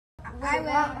I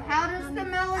will. How does the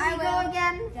melody go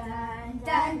again? Dun,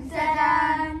 dun,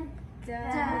 dun, dun,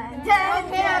 dun,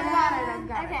 Okay, I've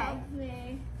got it. Okay.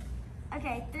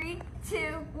 Okay, 3, 2,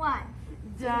 1.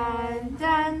 Dun,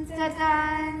 dun, dun,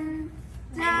 dun.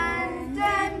 Dun,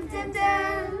 dun, dun,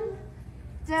 dun.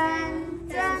 Dun,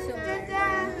 dun, dun,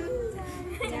 dun.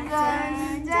 Dun,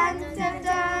 dun, dun,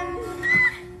 dun.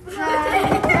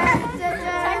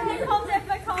 Technical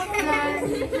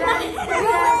difficulties.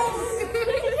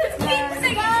 Keep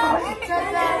singing.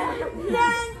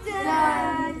 Dun,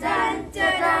 dun, dun, dun, dun, dun,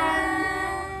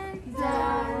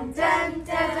 dun, dun,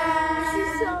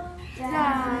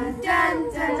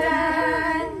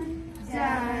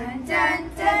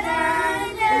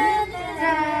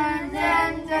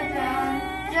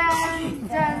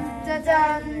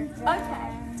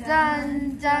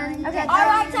 dun, Okay, all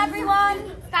right, everyone.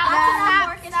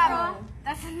 That's enough.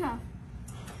 That's enough.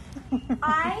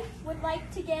 I would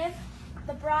like to give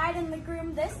the bride and the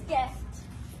groom this gift.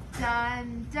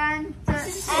 dun, dun, dun.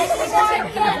 Before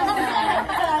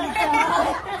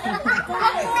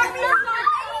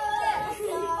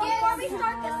we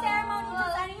start the ceremony,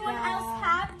 does anyone else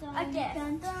have a gift? A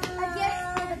gift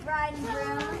for the bride and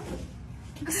groom?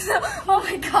 Oh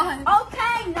my God.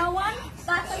 Okay, no one?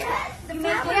 That's okay. The main I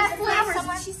have flowers.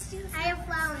 I have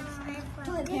flowers.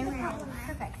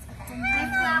 Perfect. I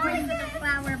have flowers for the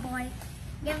flower boy.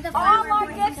 Give the All flower our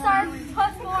boy. gifts are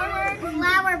put forward.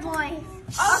 Flower boy.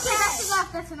 Okay.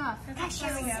 That's enough.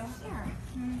 Here we go.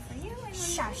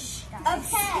 Shush.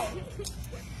 Okay.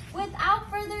 Without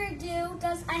further ado,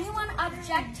 does anyone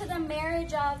object to the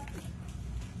marriage of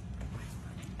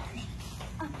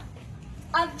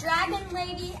Dragon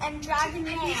Lady and Dragon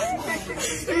Man?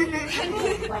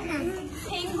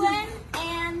 Penguin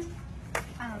and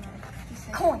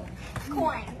Coin.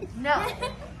 No.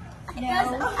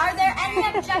 Are there any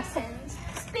objections?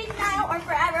 Speak now or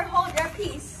forever hold your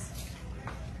peace.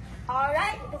 All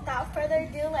right, without further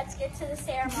ado, let's get to the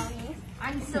ceremony.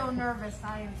 I'm so nervous.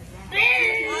 I am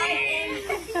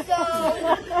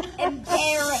So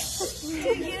embarrassed.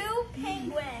 Do you,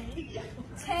 Penguin,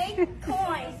 take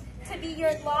Coin to be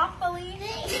your lawfully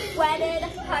wedded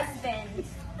husband?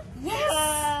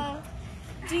 Yes.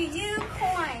 Do you,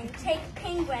 Coin, take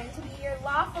Penguin to be your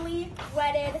lawfully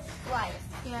wedded wife?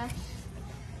 Yes.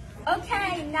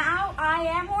 Okay, now I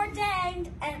am ordained,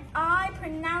 and I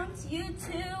pronounce you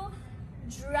two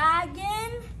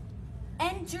dragon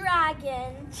and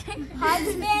dragon,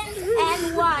 husband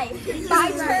and wife,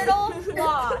 by turtle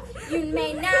law. You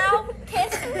may now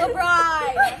kiss the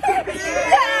bride.